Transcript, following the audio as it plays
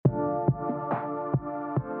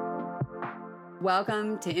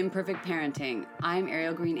Welcome to Imperfect Parenting. I'm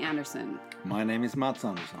Ariel Green Anderson. My name is Mats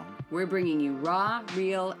Anderson. We're bringing you raw,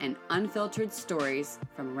 real, and unfiltered stories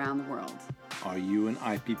from around the world. Are you an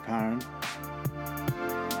IP parent?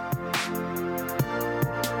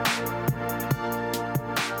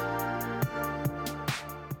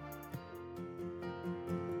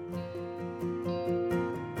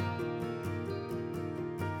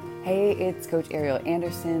 Hey, it's Coach Ariel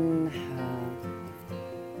Anderson,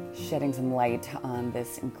 shedding some light on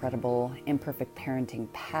this incredible imperfect parenting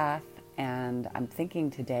path. And I'm thinking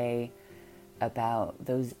today about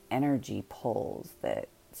those energy pulls, that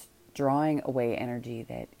drawing away energy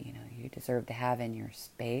that you deserve to have in your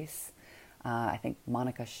space. I think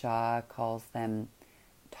Monica Shaw calls them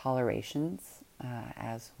tolerations,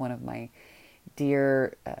 as one of my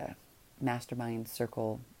dear mastermind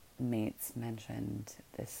circle mates mentioned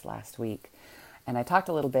this last week. And I talked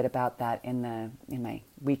a little bit about that in my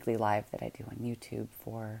weekly live that I do on YouTube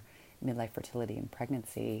for midlife fertility and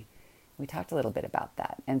pregnancy. We talked a little bit about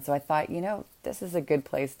that. And so I thought, this is a good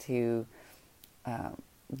place to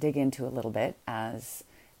dig into a little bit as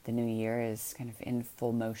the new year is kind of in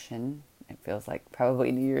full motion. It feels like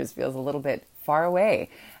probably New Year's feels a little bit far away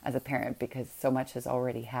as a parent because so much has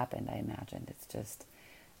already happened, I imagined. It's just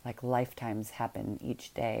like lifetimes happen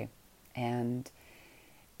each day. And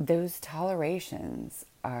those tolerations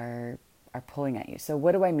are pulling at you. So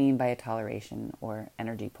what do I mean by a toleration or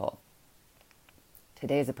energy pull?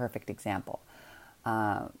 Today is a perfect example.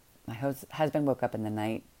 My husband woke up in the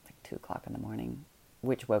night, like 2 o'clock in the morning,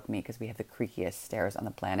 which woke me because we have the creakiest stairs on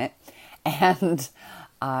the planet. And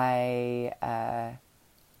I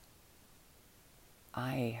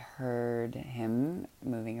heard him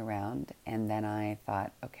moving around, and then I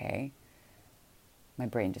thought, okay, my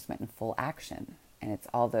brain just went in full action. And it's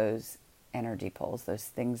all those energy pulls, those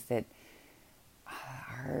things that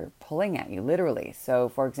are pulling at you, literally. So,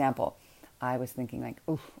 for example, I was thinking like,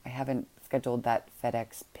 I haven't scheduled that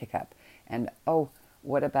FedEx pickup. And,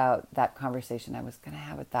 what about that conversation I was going to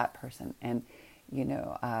have with that person? And,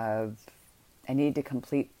 I need to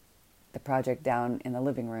complete the project down in the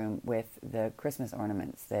living room with the Christmas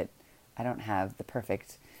ornaments that I don't have the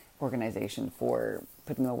perfect organization for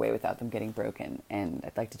putting them away without them getting broken. And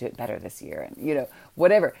I'd like to do it better this year. And,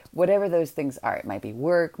 whatever those things are. It might be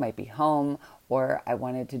work, might be home, or I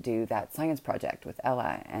wanted to do that science project with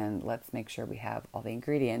Ella. And let's make sure we have all the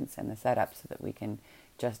ingredients and the setup so that we can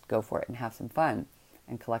just go for it and have some fun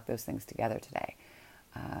and collect those things together today.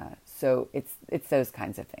 So it's those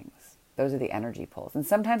kinds of things. Those are the energy pulls. And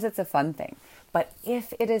sometimes it's a fun thing. But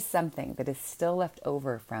if it is something that is still left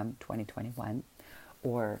over from 2021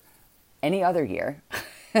 or any other year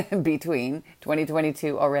between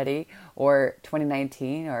 2022 already or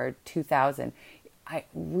 2019 or 2000, I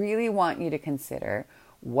really want you to consider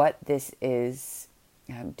what this is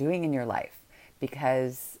doing in your life,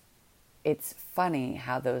 because it's funny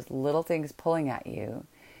how those little things pulling at you,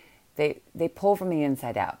 they pull from the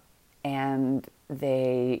inside out, and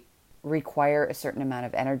they require a certain amount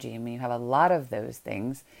of energy. And when you have a lot of those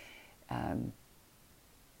things,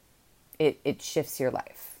 it shifts your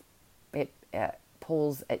life. It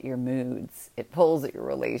pulls at your moods. It pulls at your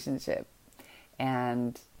relationship.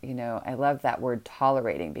 And, I love that word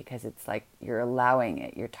tolerating, because it's like you're allowing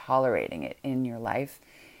it, you're tolerating it in your life.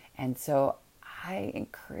 And so I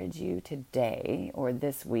encourage you today or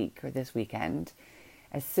this week or this weekend,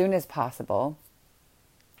 as soon as possible,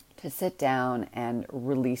 to sit down and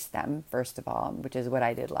release them, first of all, which is what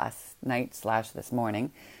I did last night / this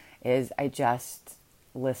morning, is I just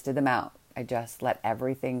listed them out. I just let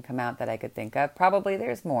everything come out that I could think of. Probably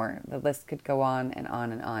there's more. The list could go on and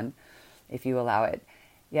on and on if you allow it.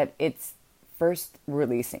 Yet it's first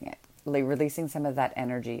releasing it, like releasing some of that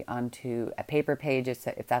energy onto a paper page if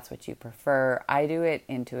that's what you prefer. I do it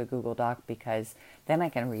into a Google Doc because then I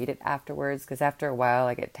can read it afterwards, because after a while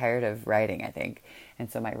I get tired of writing, I think. And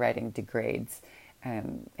so my writing degrades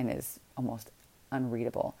and is almost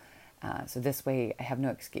unreadable. So this way I have no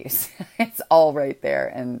excuse. It's all right there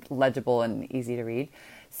and legible and easy to read.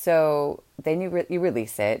 So then you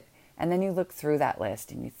release it, and then you look through that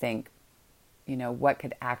list and you think, what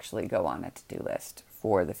could actually go on a to-do list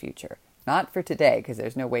for the future? Not for today, because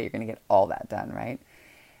there's no way you're going to get all that done, right?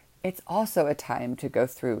 It's also a time to go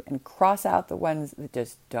through and cross out the ones that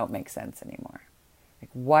just don't make sense anymore. Like,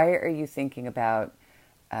 why are you thinking about,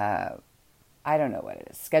 I don't know what it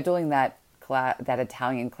is, scheduling that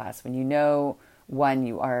Italian class when one,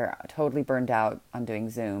 you are totally burned out on doing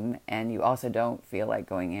Zoom, and you also don't feel like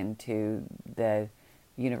going into the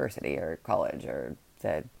university or college or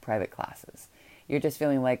the private classes. You're just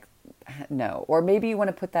feeling like, no. Or maybe you want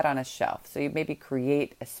to put that on a shelf. So you maybe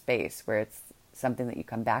create a space where it's something that you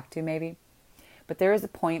come back to maybe. But there is a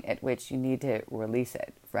point at which you need to release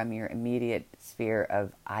it from your immediate sphere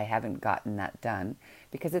of, I haven't gotten that done,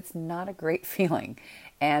 because it's not a great feeling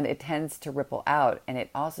and it tends to ripple out, and it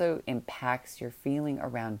also impacts your feeling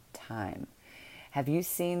around time. Have you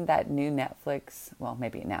seen that new Netflix, well,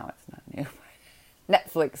 maybe now it's not new,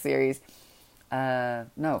 Netflix series?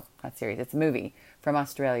 No, not series. It's a movie from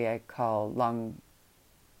Australia called Long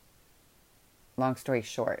Story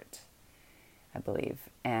Short, I believe.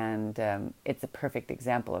 And it's a perfect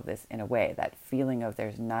example of this in a way, that feeling of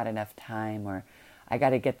there's not enough time, or I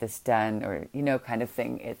got to get this done, or, kind of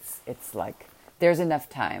thing. It's like there's enough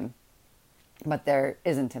time, but there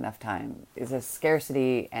isn't enough time. There's a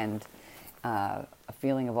scarcity and a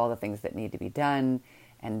feeling of all the things that need to be done.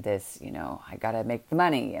 And this, I got to make the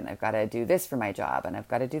money, and I've got to do this for my job, and I've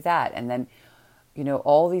got to do that. And then,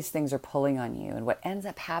 all these things are pulling on you. And what ends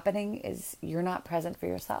up happening is you're not present for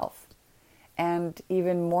yourself. And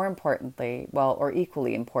even more importantly, or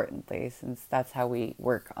equally importantly, since that's how we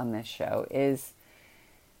work on this show, is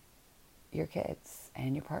your kids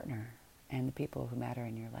and your partner and the people who matter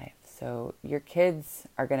in your life. So your kids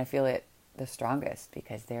are going to feel it the strongest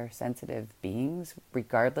because they're sensitive beings,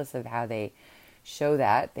 regardless of how they show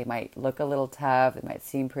that. They might look a little tough, they might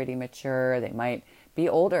seem pretty mature, they might be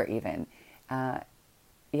older even,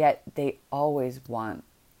 yet they always want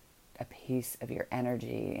a piece of your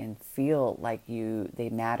energy and feel like they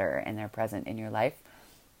matter and they're present in your life.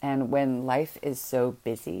 And when life is so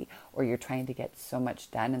busy, or you're trying to get so much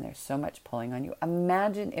done and there's so much pulling on you,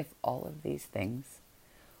 imagine if all of these things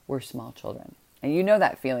were small children. And you know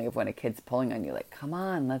that feeling of when a kid's pulling on you, like, come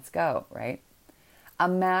on, let's go, right?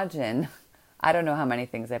 Imagine, I don't know how many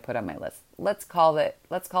things I put on my list. Let's call it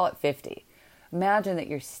 50. Imagine that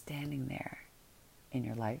you're standing there in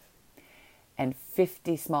your life and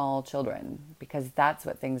 50 small children, because that's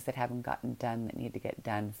what things that haven't gotten done, that need to get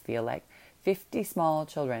done, feel like. 50 small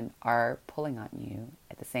children are pulling on you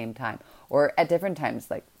at the same time, or at different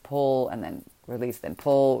times, like pull and then release, then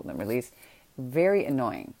pull and then release. Very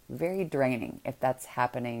annoying, very draining if that's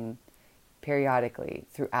happening periodically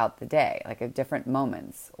throughout the day, like at different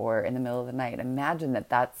moments or in the middle of the night. Imagine that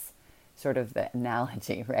that's sort of the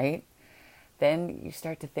analogy, right? Then you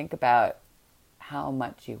start to think about how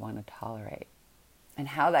much you want to tolerate and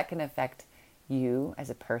how that can affect you as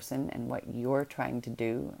a person and what you're trying to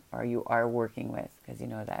do, or you are working with, because you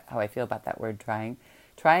know that how I feel about that word trying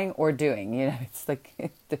or doing. It's like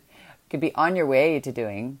it could be on your way to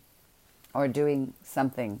doing, or doing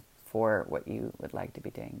something for what you would like to be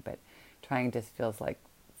doing, but trying just feels like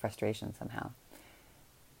frustration somehow.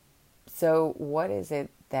 So what is it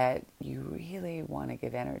that you really want to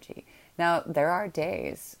give energy? Now, there are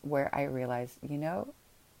days where I realize,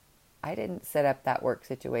 I didn't set up that work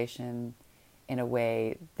situation in a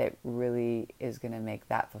way that really is going to make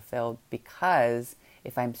that fulfilled, because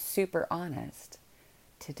if I'm super honest,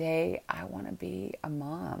 today I want to be a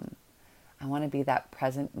mom. I want to be that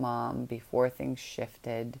present mom before things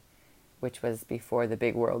shifted, which was before the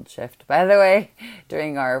big world shift, by the way,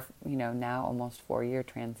 during our, now almost 4-year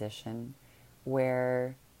transition,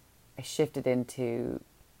 where I shifted into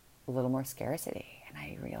a little more scarcity. And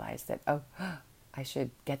I realized that, I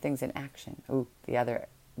should get things in action. Ooh, the other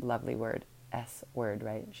lovely word, S word,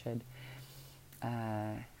 right? Should.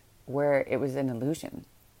 Where it was an illusion.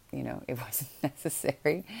 It wasn't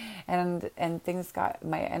necessary. And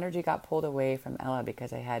my energy got pulled away from Ella,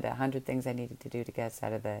 because I had 100 things I needed to do to get us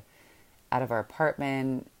out of our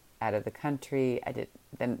apartment, out of the country. I did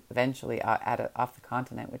then eventually off the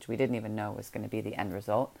continent, which we didn't even know was going to be the end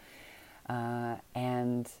result.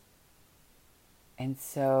 And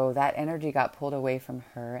so that energy got pulled away from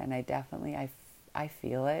her, and I definitely, I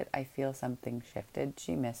feel it. I feel something shifted.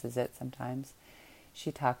 She misses it sometimes.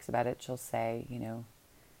 She talks about it. She'll say,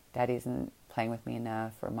 Daddy isn't playing with me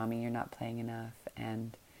enough, or Mommy, you're not playing enough.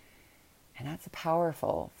 And that's a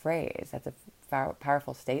powerful phrase. That's a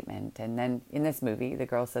powerful statement. And then in this movie, the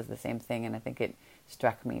girl says the same thing, and I think it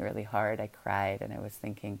struck me really hard. I cried, and I was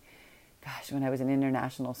thinking, gosh, when I was an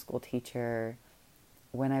international school teacher,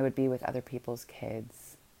 when I would be with other people's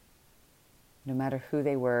kids, no matter who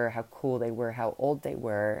they were, how cool they were, how old they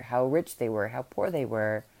were, how rich they were, how poor they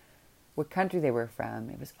were, what country they were from,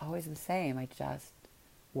 it was always the same. I just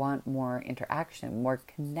want more interaction, more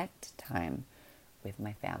connect time with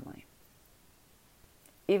my family.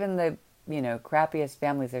 Even the, crappiest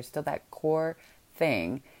families, there's still that core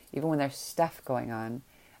thing, even when there's stuff going on,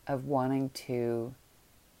 of wanting to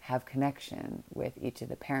have connection with each of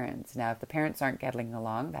the parents. Now, if the parents aren't getting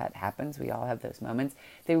along, that happens. We all have those moments.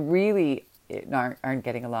 They really aren't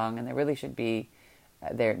getting along, and there really should be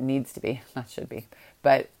there needs to be, not should be,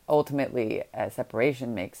 but ultimately a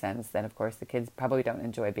separation makes sense, then of course the kids probably don't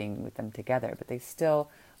enjoy being with them together, but they still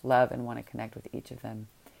love and want to connect with each of them.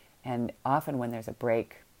 And often when there's a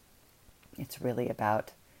break, it's really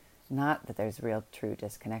about not that there's real true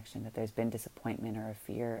disconnection, that there's been disappointment or a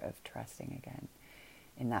fear of trusting again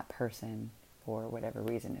in that person for whatever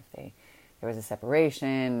reason. If there was a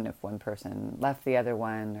separation, if one person left the other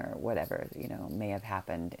one, or whatever, may have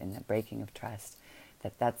happened in the breaking of trust,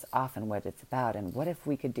 that's often what it's about. And what if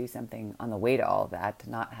we could do something on the way to all of that to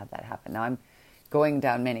not have that happen? Now I'm going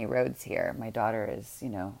down many roads here. My daughter is,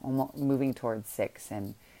 almost moving towards 6,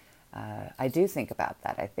 and I do think about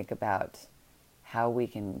that. I think about how we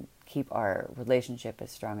can keep our relationship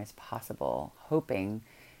as strong as possible, hoping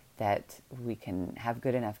that we can have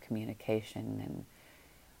good enough communication and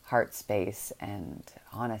heart space and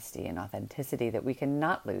honesty and authenticity that we can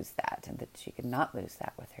not lose that, and that she can not lose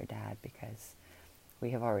that with her dad, because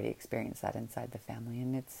we have already experienced that inside the family,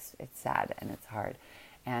 and it's sad and it's hard.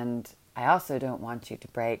 And I also don't want you to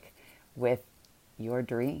break with your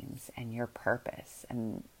dreams and your purpose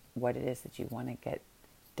and what it is that you want to get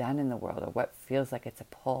done in the world, or what feels like it's a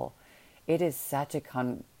pull. It is such a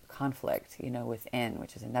conflict, within,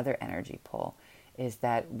 which is another energy pull, is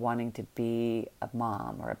that wanting to be a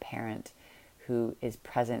mom or a parent who is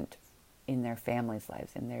present in their families'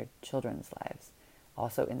 lives, in their children's lives,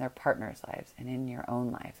 also in their partners' lives, and in your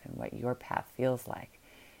own life, and what your path feels like.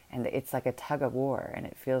 And it's like a tug of war, and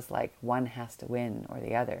it feels like one has to win or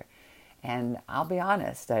the other. And I'll be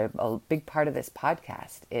honest, a big part of this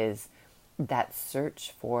podcast is that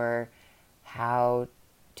search for how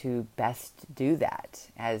to best do that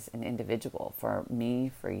as an individual, for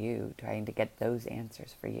me, for you, trying to get those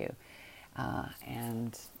answers for you.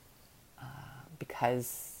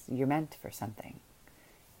 Because you're meant for something.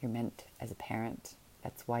 You're meant as a parent.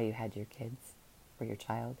 That's why you had your kids, or your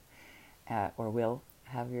child, or will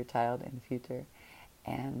have your child in the future.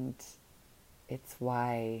 And it's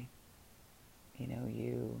why,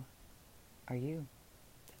 you are you.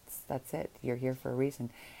 That's it. You're here for a reason.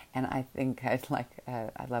 And I think I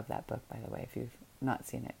love that book, by the way. If you've not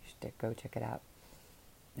seen it, you should go check it out.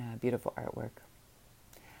 Beautiful artwork.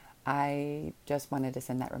 I just wanted to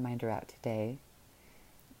send that reminder out today,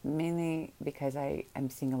 mainly because I'm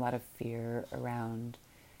seeing a lot of fear around,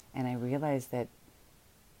 and I realize that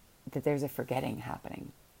there's a forgetting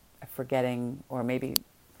happening. A forgetting, or maybe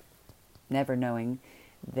never knowing,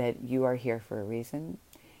 that you are here for a reason.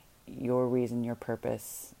 Your reason, your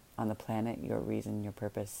purpose on the planet, your reason, your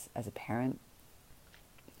purpose as a parent.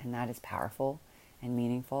 And that is powerful and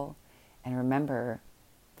meaningful. And remember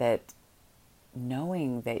that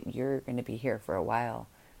knowing that you're going to be here for a while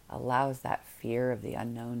allows that fear of the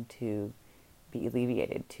unknown to be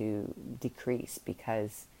alleviated, to decrease,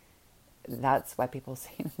 because that's why people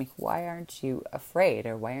say to me, why aren't you afraid,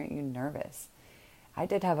 or why aren't you nervous? I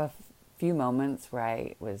did have a few moments where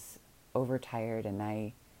I was overtired and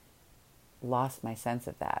I lost my sense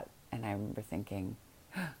of that. And I remember thinking,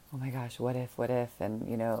 oh my gosh, what if, and,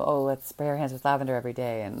 let's spray our hands with lavender every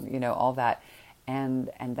day, and, all that. And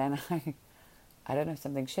then I don't know,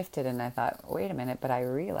 something shifted, and I thought, wait a minute, but I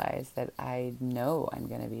realized that I know I'm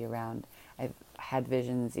going to be around. I've had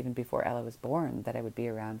visions even before Ella was born that I would be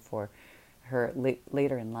around for her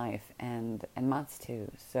later in life, and Mats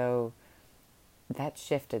too. So that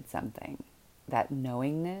shifted something. That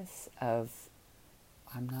knowingness of,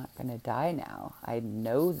 I'm not going to die now. I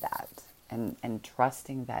know that. And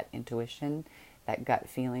trusting that intuition, that gut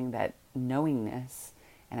feeling, that knowingness.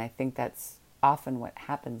 And I think that's often what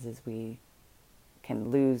happens, is we can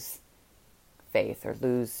lose faith or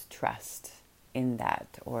lose trust in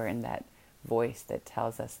that, or in that voice that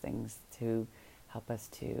tells us things to help us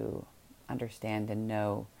to understand and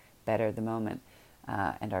know better the moment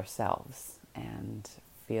and ourselves, and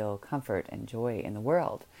feel comfort and joy in the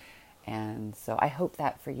world. And so I hope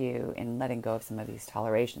that for you, in letting go of some of these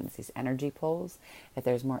tolerations, these energy pulls, that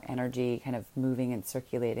there's more energy kind of moving and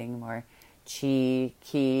circulating, more chi,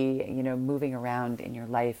 ki, moving around in your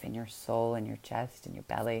life, in your soul, in your chest, in your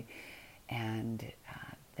belly, and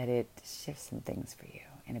that it shifts some things for you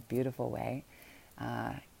in a beautiful way,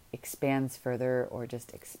 expands further, or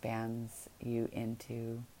just expands you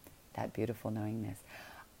into that beautiful knowingness.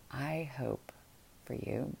 I hope for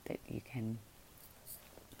you that you can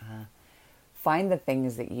find the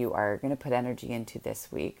things that you are going to put energy into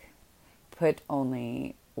this week. Put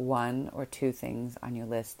only 1 or 2 things on your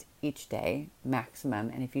list each day, maximum.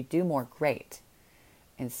 And if you do more, great.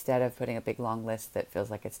 Instead of putting a big long list that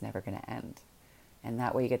feels like it's never going to end. And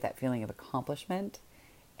that way you get that feeling of accomplishment,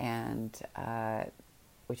 and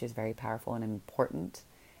which is very powerful and important.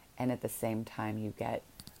 And at the same time, you get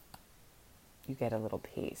a little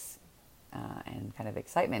peace and kind of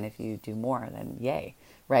excitement. If you do more, then yay,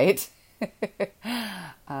 right?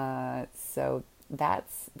 So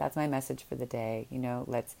that's my message for the day.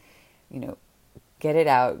 Let's, get it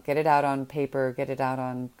out on paper, get it out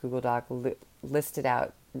on Google Doc, list it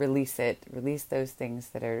out, release those things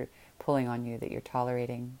that are pulling on you that you're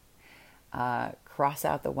tolerating. Cross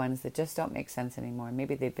out the ones that just don't make sense anymore.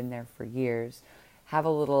 Maybe they've been there for years. Have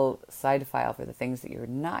a little side file for the things that you're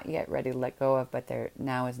not yet ready to let go of, but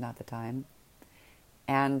now is not the time.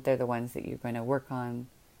 And they're the ones that you're going to work on,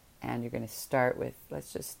 and you're going to start with,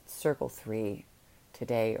 let's just circle 3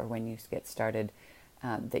 today, or when you get started,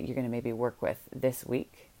 that you're going to maybe work with this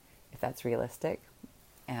week, if that's realistic,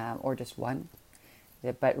 or just 1.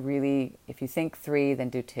 But really, if you think 3, then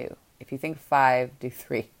do 2. If you think 5, do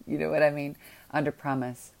 3. You know what I mean? Under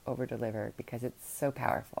promise, over deliver, because it's so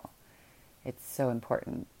powerful. It's so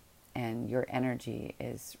important. And your energy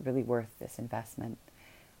is really worth this investment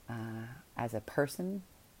as a person,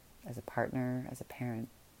 as a partner, as a parent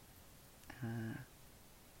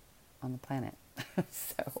on the planet.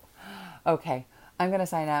 So, okay. I'm going to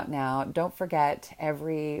sign out now. Don't forget,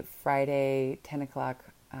 every Friday, 10 o'clock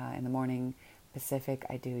in the morning Pacific,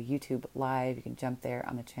 I do a YouTube live. You can jump there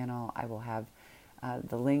on the channel. I will have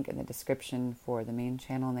the link in the description for the main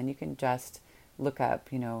channel. And then you can just look up,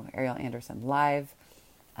 Ariel Anderson live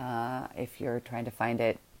if you're trying to find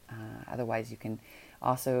it. Otherwise, you can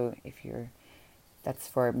also, that's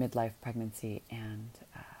for midlife pregnancy and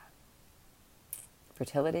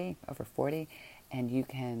fertility over 40. And you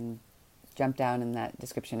can jump down in that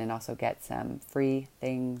description and also get some free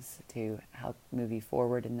things to help move you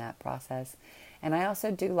forward in that process. And I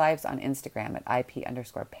also do lives on Instagram at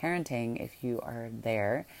IP_parenting if you are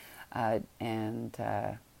there.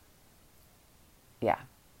 Yeah,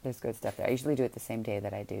 there's good stuff there. I usually do it the same day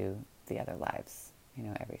that I do the other lives,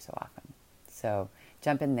 every so often. So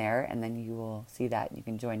jump in there and then you will see that. You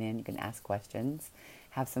can join in, you can ask questions,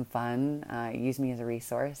 have some fun, use me as a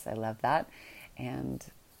resource. I love that. And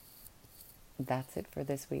that's it for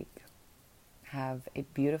this week. Have a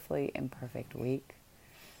beautifully imperfect week.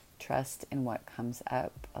 Trust in what comes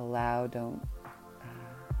up. Allow, don't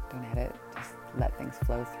edit. Just let things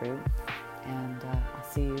flow through. And I'll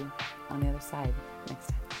see you on the other side next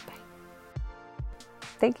time. Bye.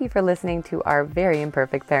 Thank you for listening to our Very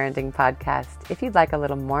Imperfect Parenting podcast. If you'd like a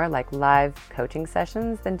little more like live coaching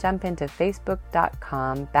sessions, then jump into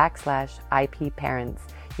facebook.com/IPParents.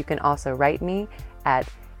 You can also write me at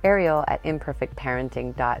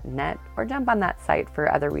Ariel@imperfectparenting.net, or jump on that site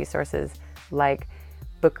for other resources like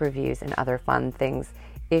book reviews and other fun things.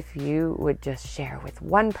 If you would just share with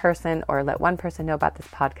one person or let one person know about this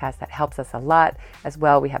podcast, that helps us a lot. As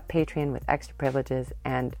well, we have Patreon with extra privileges,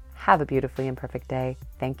 and have a beautifully imperfect day.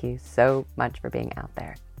 Thank you so much for being out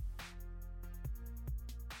there.